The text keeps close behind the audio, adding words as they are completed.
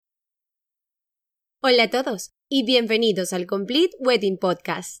Hola a todos y bienvenidos al Complete Wedding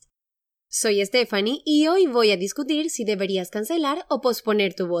Podcast. Soy Stephanie y hoy voy a discutir si deberías cancelar o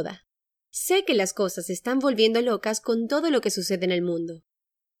posponer tu boda. Sé que las cosas se están volviendo locas con todo lo que sucede en el mundo.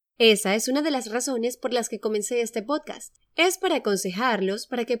 Esa es una de las razones por las que comencé este podcast. Es para aconsejarlos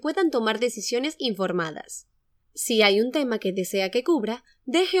para que puedan tomar decisiones informadas. Si hay un tema que desea que cubra,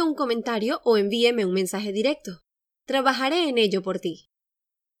 deje un comentario o envíeme un mensaje directo. Trabajaré en ello por ti.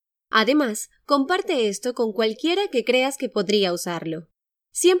 Además, comparte esto con cualquiera que creas que podría usarlo.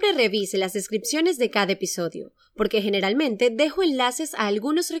 Siempre revise las descripciones de cada episodio, porque generalmente dejo enlaces a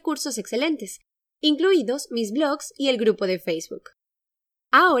algunos recursos excelentes, incluidos mis blogs y el grupo de Facebook.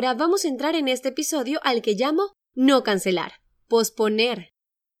 Ahora vamos a entrar en este episodio al que llamo no cancelar, posponer.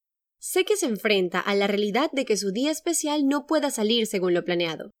 Sé que se enfrenta a la realidad de que su día especial no pueda salir según lo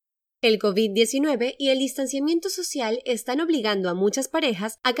planeado. El COVID-19 y el distanciamiento social están obligando a muchas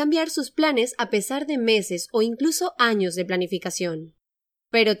parejas a cambiar sus planes a pesar de meses o incluso años de planificación.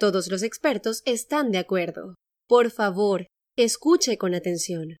 Pero todos los expertos están de acuerdo. Por favor, escuche con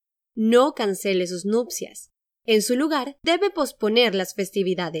atención. No cancele sus nupcias. En su lugar, debe posponer las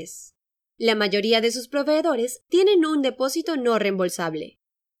festividades. La mayoría de sus proveedores tienen un depósito no reembolsable.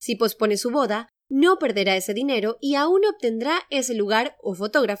 Si pospone su boda, no perderá ese dinero y aún obtendrá ese lugar o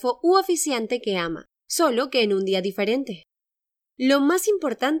fotógrafo u oficiante que ama, solo que en un día diferente. Lo más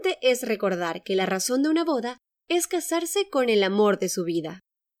importante es recordar que la razón de una boda es casarse con el amor de su vida.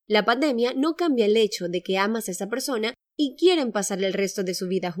 La pandemia no cambia el hecho de que amas a esa persona y quieren pasar el resto de su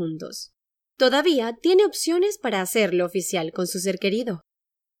vida juntos. Todavía tiene opciones para hacerlo oficial con su ser querido.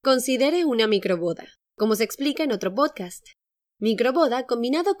 Considere una microboda, como se explica en otro podcast. Microboda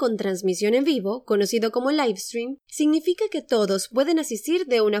combinado con transmisión en vivo, conocido como livestream, significa que todos pueden asistir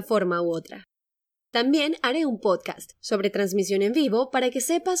de una forma u otra. También haré un podcast sobre transmisión en vivo para que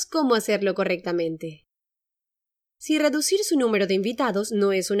sepas cómo hacerlo correctamente. Si reducir su número de invitados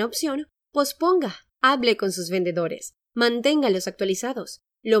no es una opción, posponga, hable con sus vendedores, manténgalos actualizados.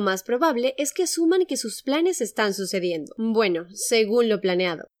 Lo más probable es que asuman que sus planes están sucediendo, según lo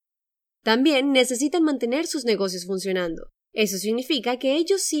planeado. También necesitan mantener sus negocios funcionando. Eso significa que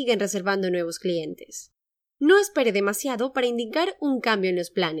ellos siguen reservando nuevos clientes. No espere demasiado para indicar un cambio en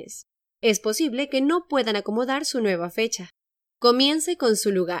los planes. Es posible que no puedan acomodar su nueva fecha. Comience con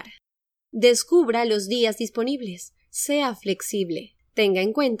su lugar. Descubra los días disponibles. Sea flexible. Tenga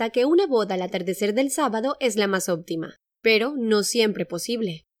en cuenta que una boda al atardecer del sábado es la más óptima, pero no siempre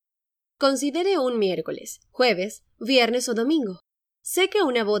posible. Considere un miércoles, jueves, viernes o domingo. Sé que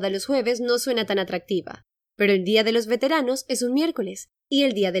una boda los jueves no suena tan atractiva, pero el Día de los Veteranos es un miércoles y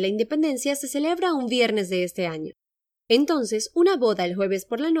el Día de la Independencia se celebra un viernes de este año. Entonces, una boda el jueves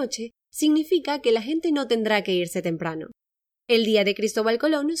por la noche significa que la gente no tendrá que irse temprano. El Día de Cristóbal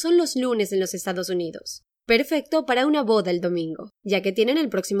Colón son los lunes en los Estados Unidos. Perfecto para una boda el domingo, ya que tienen el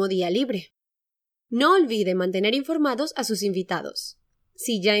próximo día libre. No olvide mantener informados a sus invitados.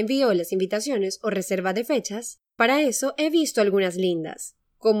 Si ya envió las invitaciones o reserva de fechas, para eso he visto algunas lindas,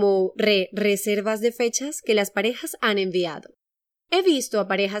 como reservas de fechas que las parejas han enviado. He visto a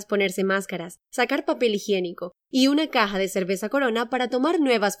parejas ponerse máscaras, sacar papel higiénico y una caja de cerveza Corona para tomar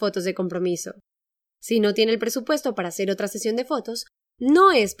nuevas fotos de compromiso. Si no tiene el presupuesto para hacer otra sesión de fotos,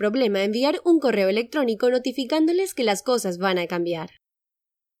 no es problema enviar un correo electrónico notificándoles que las cosas van a cambiar.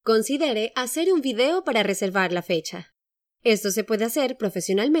 Considere hacer un video para reservar la fecha. Esto se puede hacer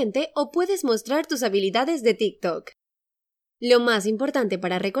profesionalmente o puedes mostrar tus habilidades de TikTok. Lo más importante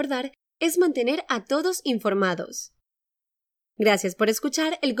para recordar es mantener a todos informados. Gracias por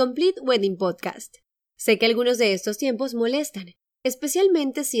escuchar el Complete Wedding Podcast. Sé que algunos de estos tiempos molestan,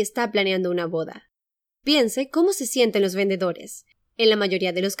 especialmente si está planeando una boda. Piense cómo se sienten los vendedores. En la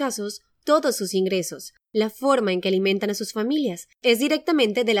mayoría de los casos, todos sus ingresos, la forma en que alimentan a sus familias, es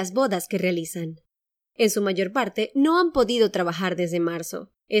directamente de las bodas que realizan. En su mayor parte, no han podido trabajar desde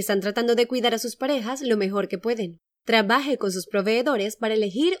marzo. Están tratando de cuidar a sus parejas lo mejor que pueden. Trabaje con sus proveedores para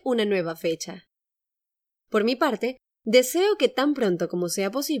elegir una nueva fecha. Por mi parte, deseo que tan pronto como sea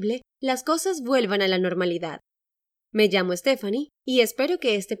posible, las cosas vuelvan a la normalidad. Me llamo Stephanie y espero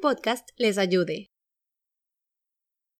que este podcast les ayude.